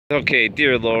Okay,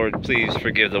 dear Lord, please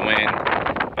forgive the wind,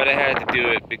 but I had to do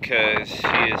it because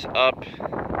she is up,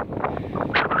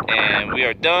 and we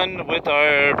are done with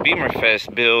our Beamer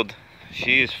Fest build.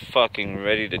 She is fucking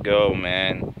ready to go,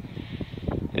 man.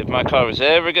 If my car was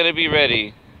ever gonna be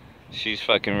ready, she's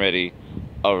fucking ready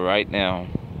right now.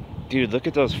 Dude, look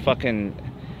at those fucking...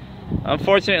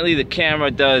 Unfortunately, the camera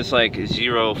does like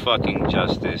zero fucking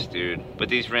justice, dude. But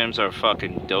these rims are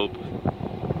fucking dope.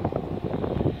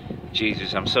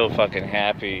 Jesus, I'm so fucking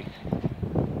happy.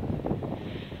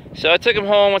 So I took him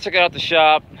home once I got out the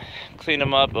shop, cleaned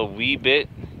him up a wee bit,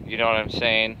 you know what I'm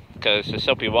saying? Because the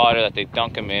soapy water that they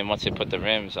dunk him in once they put the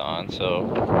rims on,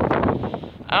 so...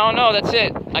 I don't know, that's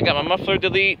it. I got my muffler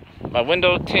delete, my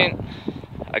window tint,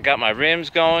 I got my rims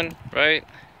going, right?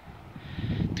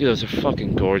 Dude, those are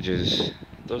fucking gorgeous.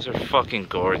 Those are fucking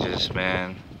gorgeous,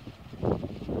 man.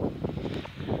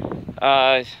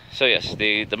 So yes,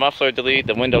 the muffler delete,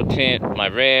 the window tint, my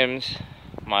rims,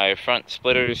 my front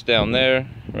splitters down there,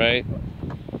 right?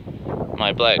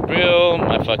 My black grille,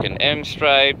 my fucking M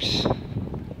stripes,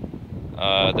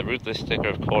 the Ruthless sticker,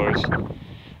 of course.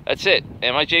 That's it.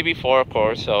 And my JB4, of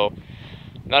course. So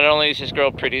not only is this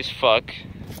girl pretty as fuck,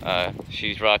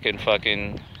 she's rocking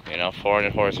fucking,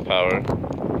 400 horsepower.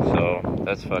 So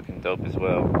that's fucking dope as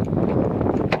well.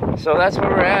 So that's where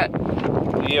we're at.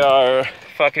 We are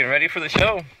fucking ready for the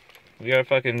show. We are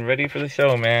fucking ready for the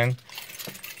show, man.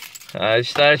 I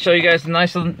just thought I'd show you guys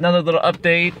another little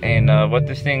update and what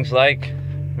this thing's like,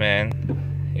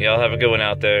 man. Y'all have a good one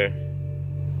out there.